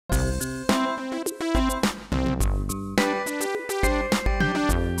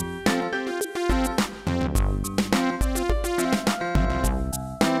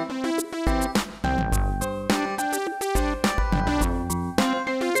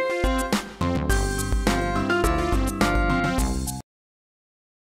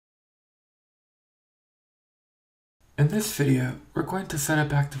In this video, we're going to set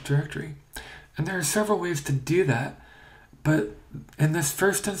up Active Directory, and there are several ways to do that, but in this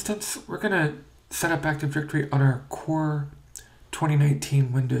first instance, we're going to set up Active Directory on our core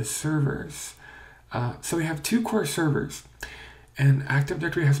 2019 Windows servers. So we have two core servers, and Active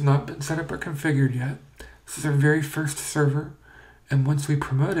Directory has not been set up or configured yet. This is our very first server, and once we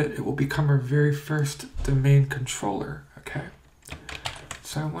promote it, it will become our very first domain controller, okay?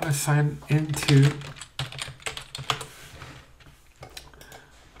 So I want to sign into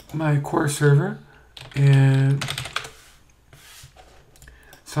my core server, and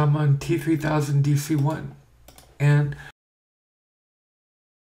so I'm on T3000 DC1, and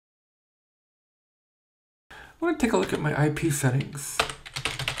I want to take a look at my IP settings.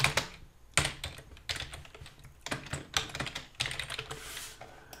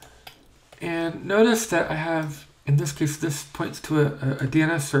 And notice that I have, in this case, this points to a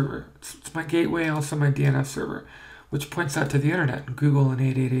DNS server. It's my gateway and also my DNS server, which points out to the internet, and Google and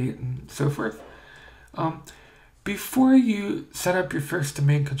 888 and so forth. Before you set up your first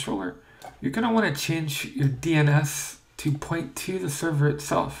domain controller, you're going to want to change your DNS to point to the server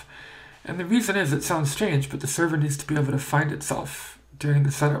itself. And the reason is, it sounds strange, but the server needs to be able to find itself during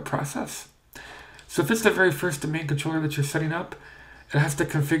the setup process. So if it's the very first domain controller that you're setting up, it has to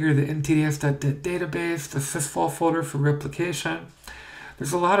configure the ADDSDeployment database, the sysvol folder for replication.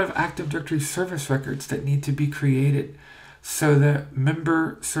 There's a lot of Active Directory service records that need to be created so that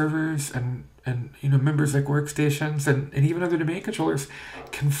member servers and members like workstations and even other domain controllers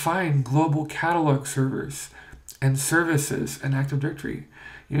can find global catalog servers and services in Active Directory.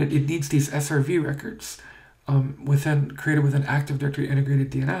 It needs these SRV records created within Active Directory integrated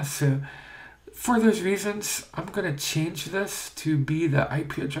DNS. So for those reasons, I'm going to change this to be the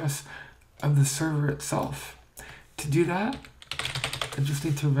IP address of the server itself. To do that, I just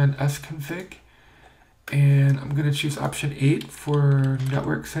need to run sconfig, and I'm going to choose option 8 for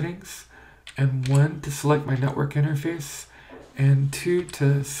network settings, and 1 to select my network interface, and 2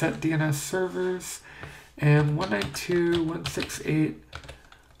 to set DNS servers, and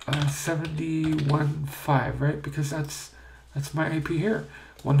 192.168.70.15, right? Because that's my IP here,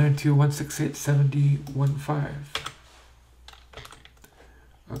 192.168.70.15.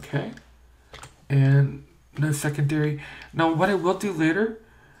 Okay, and no secondary. Now, what I will do later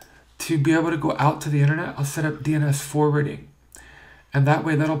to be able to go out to the internet, I'll set up DNS forwarding. And that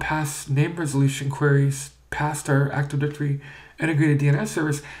way, that'll pass name resolution queries past our Active Directory integrated DNS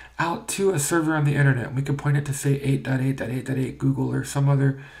servers out to a server on the internet. We can point it to, say, 8.8.8.8 Google or some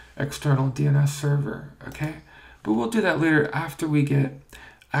other external DNS server, okay? But we'll do that later after we get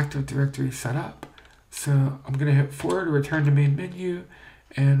Active Directory set up. So I'm going to hit 4 to return to main menu,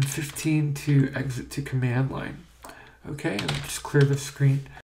 and 15 to exit to command line. Okay, and just clear the screen.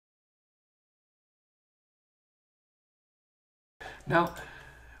 Now,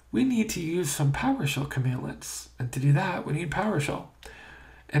 we need to use some PowerShell commandlets, and to do that, we need PowerShell.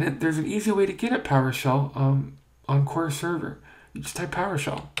 And there's an easy way to get at PowerShell on core server. You just type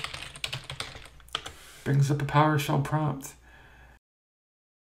PowerShell. Brings up a PowerShell prompt.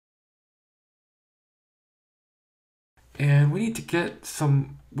 And we need to get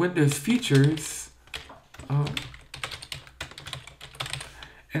some Windows features. And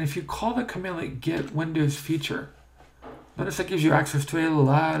if you call the command like Get-WindowsFeature, notice that gives you access to a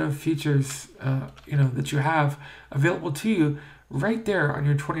lot of features that you have available to you right there on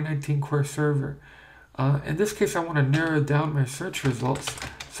your 2019 core server. In this case, I want to narrow down my search results.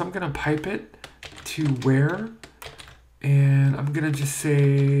 So I'm going to pipe it to where, and I'm going to just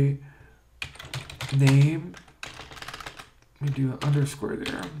say name. Let me do an underscore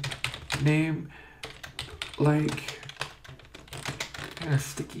there. Name, like, kind of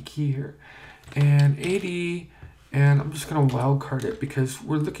sticky key here, and AD, and I'm just going to wildcard it because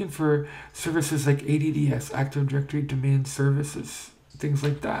we're looking for services like ADDS, Active Directory Domain Services, things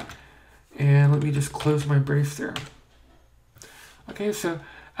like that. And let me just close my brace there. Okay, so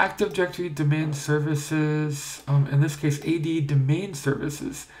Active Directory Domain Services, in this case, AD Domain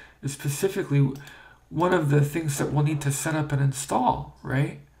Services, is specifically one of the things that we'll need to set up and install,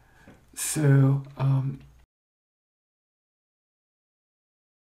 right? So I'm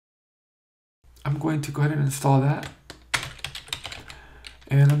going to go ahead and install that.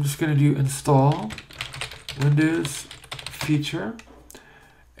 And I'm just going to do Install-WindowsFeature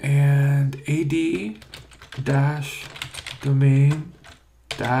and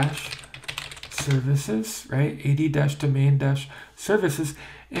AD-Domain-Services, right? AD-Domain-Services.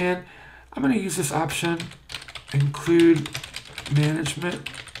 And I'm going to use this option,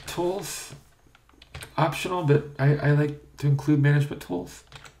 IncludeManagementTools. Optional, but I like to include management tools.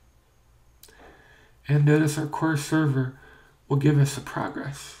 And notice our core server will give us a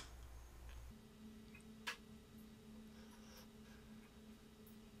progress.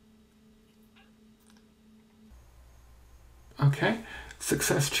 Okay,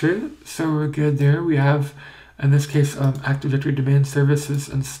 success true, so we're good there. We have, in this case, Active Directory domain services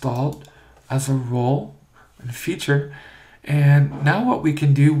installed as a role and feature. And now what we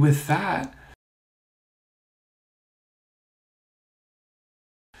can do with that,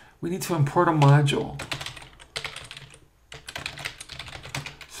 we need to import a module.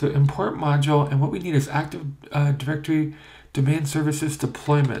 So import module, and what we need is Active Directory domain services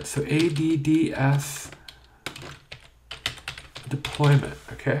deployment. So ADDSDeployment,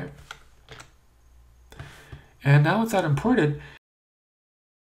 okay? And now with that imported,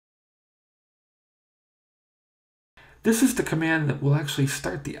 this is the command that will actually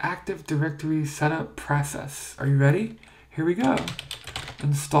start the Active Directory setup process. Are you ready? Here we go.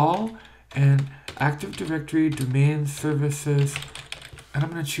 Install and Active Directory domain services, and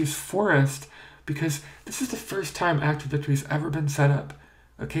I'm going to choose Forest because this is the first time Active Directory has ever been set up.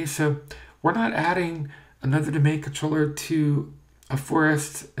 Okay, so we're not adding another domain controller to a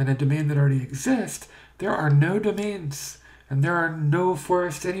forest and a domain that already exists. There are no domains and there are no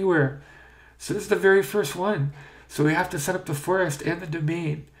forests anywhere. So this is the very first one. So we have to set up the forest and the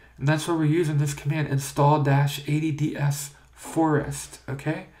domain, and that's where we're using this command, Install-ADDSForest,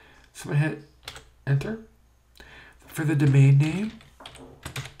 okay? So I'm gonna hit enter. For the domain name,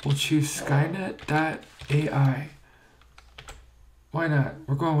 we'll choose Skynet.ai. Why not?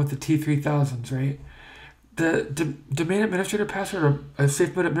 We're going with the T3000s, right? The domain administrator password, or a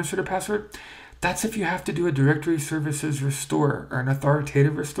safe mode administrator password, that's if you have to do a directory services restore or an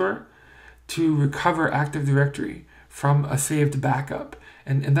authoritative restore to recover Active Directory from a saved backup.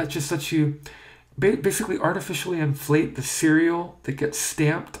 And that just lets you basically artificially inflate the serial that gets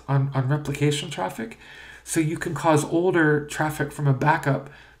stamped on replication traffic, so you can cause older traffic from a backup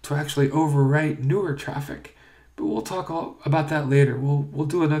to actually overwrite newer traffic. But we'll talk all about that later. We'll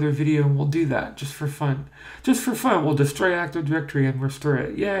do another video and we'll do that just for fun. Just for fun, we'll destroy Active Directory and restore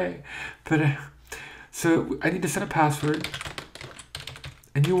it. Yay! But so I need to set a password,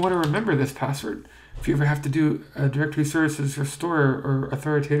 and you want to remember this password if you ever have to do a directory services restore or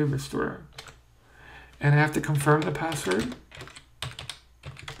authoritative restore. And I have to confirm the password.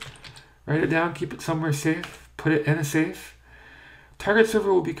 Write it down, keep it somewhere safe, put it in a safe. Target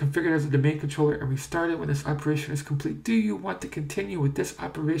server will be configured as a domain controller and restarted when this operation is complete. Do you want to continue with this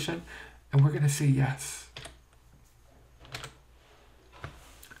operation? And we're going to say yes.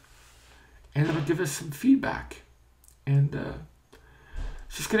 And it'll give us some feedback. And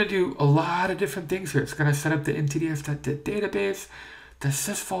it's just going to do a lot of different things here. It's going to set up the ntds.dit database, the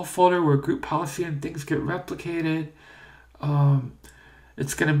sysvol folder where group policy and things get replicated.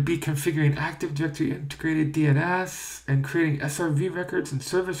 It's going to be configuring Active Directory integrated DNS and creating SRV records and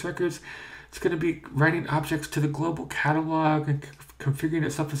service records. It's going to be writing objects to the global catalog and configuring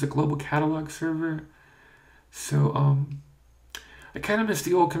itself as a global catalog server. So I kind of miss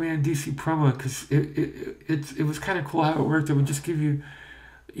the old command DC promo because it was kind of cool how it worked. It would just give you,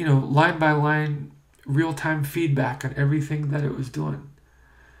 line by line real-time feedback on everything that it was doing.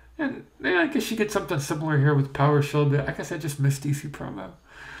 And I guess you get something similar here with PowerShell, but I guess I just miss DC promo.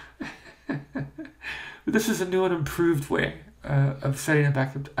 But this is a new and improved way of setting up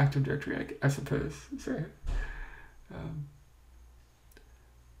Active Directory, I suppose. Sorry.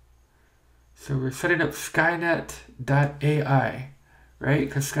 So we're setting up Skynet.ai, right?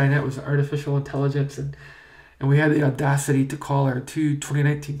 Because Skynet was artificial intelligence, and we had the audacity to call our two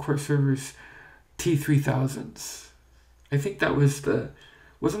 2019 core servers T3000s. I think that was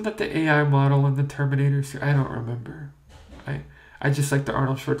wasn't that the AI model in the Terminator series? I don't remember. I just like the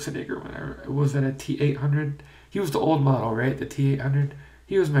Arnold Schwarzenegger one. Was that a T800? He was the old model, right? The T800.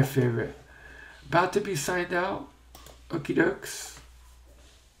 He was my favorite. About to be signed out. Okie dokes.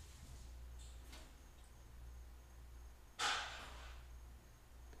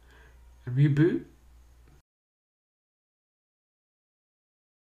 And reboot.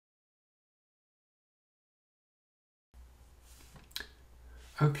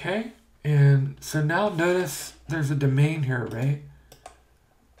 Okay, and so now notice there's a domain here, right?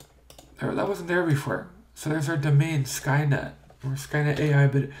 That wasn't there before. So there's our domain, Skynet, or Skynet AI,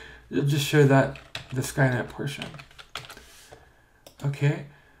 but it'll just show that the Skynet portion. Okay,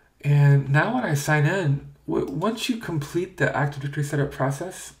 and now when I sign in, once you complete the Active Directory setup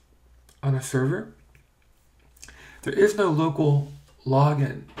process on a server, there is no local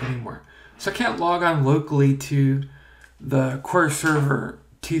login anymore. So I can't log on locally to the core server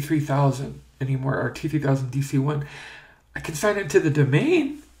T3000 anymore, or T3000 DC1. I can sign into the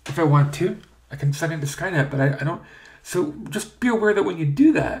domain if I want to, I can sign into Skynet, but I don't. So just be aware that when you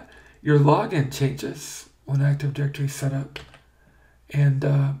do that, your login changes when Active Directory is set up. And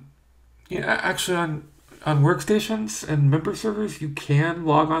actually on workstations and member servers, you can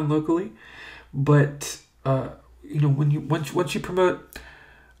log on locally, but once you promote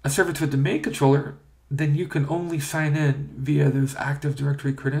a server to a domain controller, then you can only sign in via those Active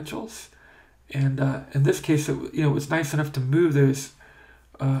Directory credentials. And in this case, it was nice enough to move those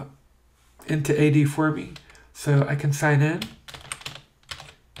into AD for me, so I can sign in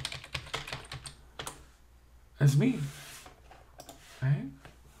as me, right?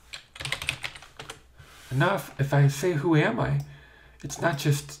 And now if I say who am I, it's not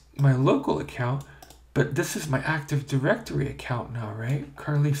just my local account, but this is my Active Directory account now, right?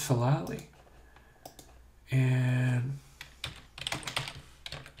 Carly Salali. And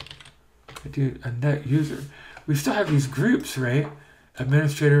I do a net user. We still have these groups, right?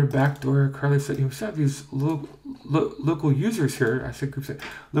 Administrator, backdoor, Carly said, we still have these local users here. I said groups,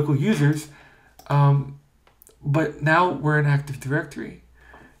 local users. But now we're in Active Directory.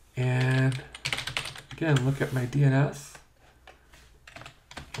 And again, look at my DNS.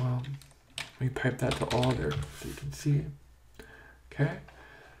 Well, let me pipe that to all there so you can see. Okay.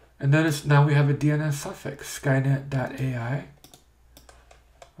 And notice now we have a DNS suffix, skynet.ai.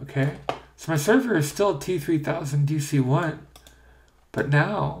 Okay. So my server is still T3000 DC1, but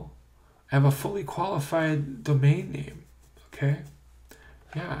now I have a fully qualified domain name. Okay.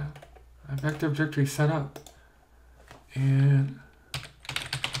 Yeah. I have Active Directory set up. And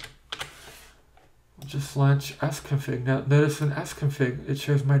we'll just launch sconfig. Now notice in sconfig, it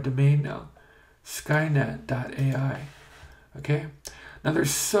shows my domain now, skynet.ai. Okay. Now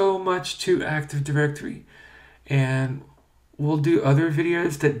there's so much to Active Directory, and we'll do other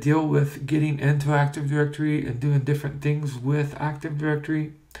videos that deal with getting into Active Directory and doing different things with Active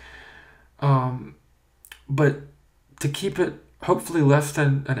Directory. But to keep it hopefully less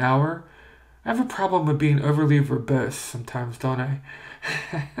than an hour, I have a problem with being overly verbose sometimes, don't I?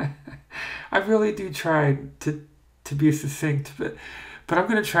 I really do try to be succinct, but I'm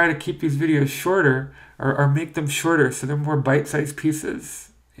going to try to keep these videos shorter or make them shorter so they're more bite-sized pieces.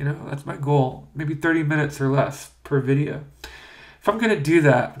 That's my goal. Maybe 30 minutes or less per video. If I'm going to do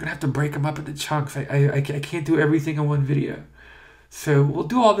that, I'm going to have to break them up into chunks. I can't do everything in one video. So we'll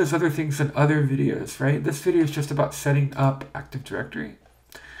do all those other things in other videos, right? This video is just about setting up Active Directory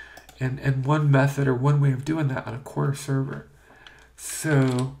and one method or one way of doing that on a core server.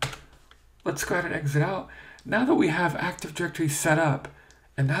 So let's go ahead and exit out. Now that we have Active Directory set up,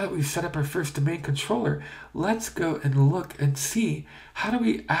 and now that we've set up our first domain controller, let's go and look and see how do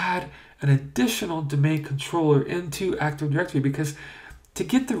we add an additional domain controller into Active Directory, because to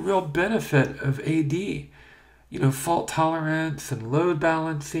get the real benefit of AD, fault tolerance and load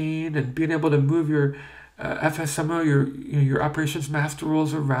balancing and being able to move your FSMO, your operations master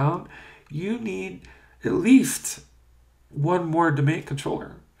rules around, you need at least one more domain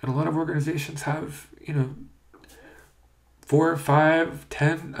controller. And a lot of organizations have, 4, 5,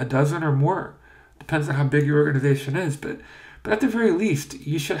 10, a dozen or more. Depends on how big your organization is. But at the very least,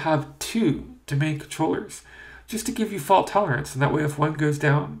 you should have 2 domain controllers just to give you fault tolerance. And that way, if one goes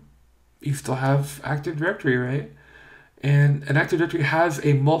down, you still have Active Directory, right? And Active Directory has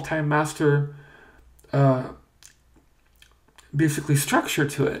a multi-master basically structure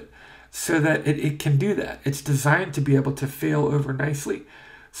to it so that it can do that. It's designed to be able to fail over nicely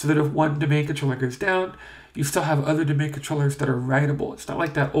so that if one domain controller goes down, you still have other domain controllers that are writable. It's not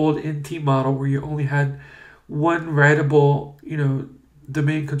like that old NT model where you only had one writable,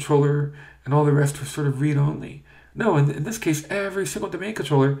 domain controller and all the rest were sort of read-only. No, in this case, every single domain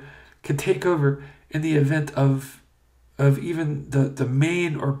controller can take over in the event of even the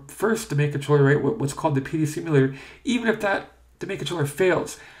main or first domain controller, right? What's called the PD simulator. Even if that domain controller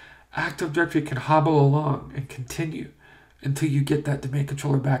fails, Active Directory can hobble along and continue until you get that domain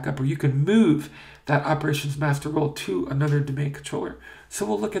controller back up, or you can move that operations master role to another domain controller. So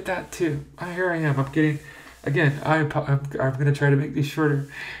we'll look at that too. Here I am. I'm getting, again, I'm going to try to make these shorter.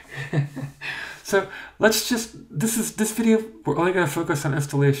 So let's just, this video, we're only going to focus on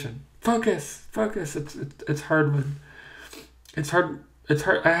installation. Focus. It's hard one. It's hard.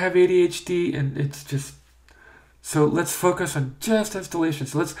 I have ADHD and it's just, so let's focus on just installation.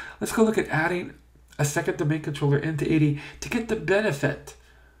 So let's go look at adding a second domain controller into AD to get the benefit,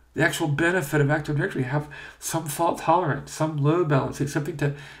 the actual benefit of Active Directory. Have some fault tolerance, some load balancing, something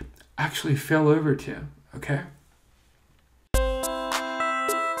to actually fail over to, okay?